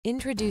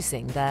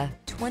Introducing the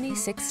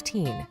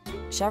 2016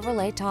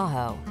 Chevrolet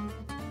Tahoe.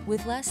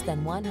 With less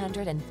than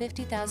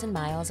 150,000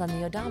 miles on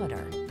the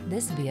odometer,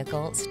 this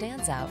vehicle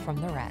stands out from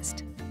the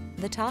rest.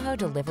 The Tahoe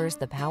delivers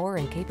the power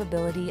and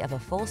capability of a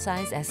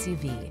full-size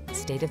SUV,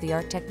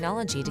 state-of-the-art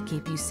technology to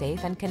keep you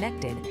safe and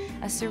connected,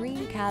 a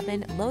serene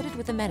cabin loaded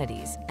with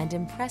amenities, and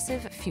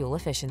impressive fuel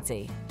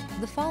efficiency.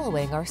 The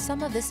following are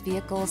some of this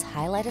vehicle's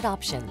highlighted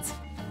options: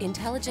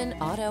 intelligent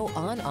auto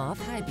on-off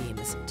high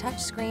beams,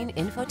 touchscreen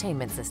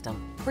infotainment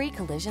system,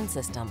 pre-collision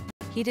system,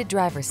 heated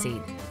driver's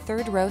seat,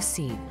 third row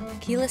seat,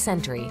 keyless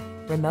entry,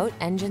 remote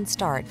engine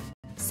start,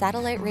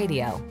 satellite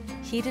radio,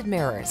 heated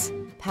mirrors,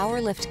 power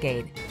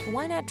liftgate.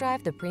 Why not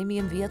drive the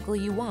premium vehicle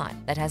you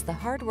want that has the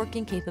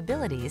hard-working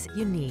capabilities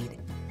you need?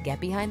 Get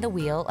behind the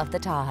wheel of the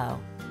Tahoe.